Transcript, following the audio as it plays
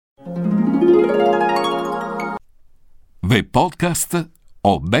The podcast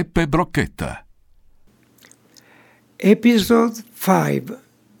o Beppe Brocchetta. Episode 5.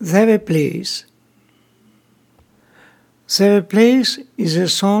 There a Place. There a Place is a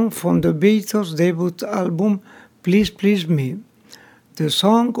song from the Beatles' debut album Please Please Me. The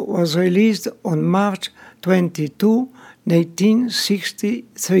song was released on March 22,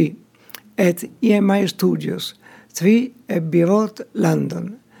 1963 at EMI Studios, 3 Abbey Road,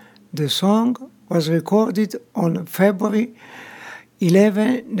 London. The song was recorded on February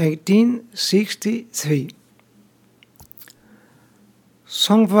 11, 1963.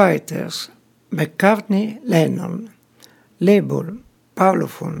 Songwriters: McCartney, Lennon. Label: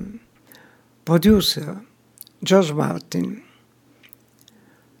 Parlophone. Producer: George Martin.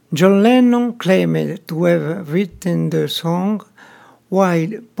 John Lennon claimed to have written the song,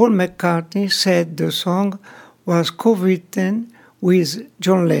 while Paul McCartney said the song was co-written with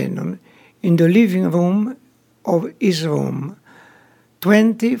John Lennon in the living room of his home,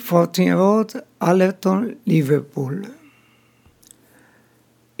 20 14 Road, Allerton, Liverpool.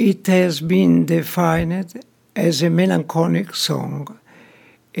 It has been defined as a melancholic song,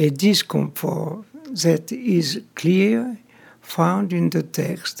 a discomfort that is clear, found in the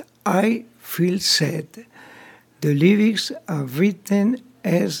text, "I feel sad." The lyrics are written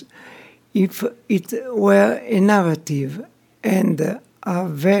as if it were a narrative and are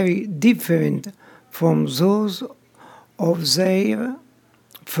very different from those of their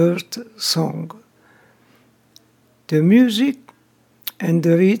first song. The music and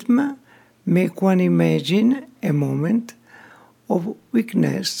the rhythm make one imagine a moment of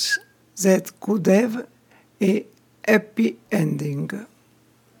weakness that could have a happy ending.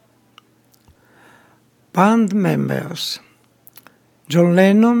 Band members: John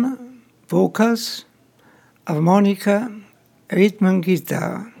Lennon, vocals, harmonica, rhythm and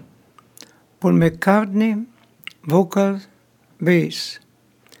guitar. Paul McCartney, vocals, bass.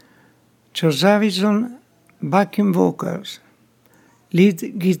 George Harrison, backing vocals, lead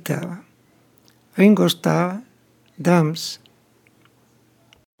guitar. Ringo Starr, drums.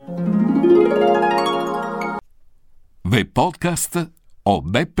 The podcast o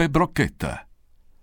Beppe Brocchetta.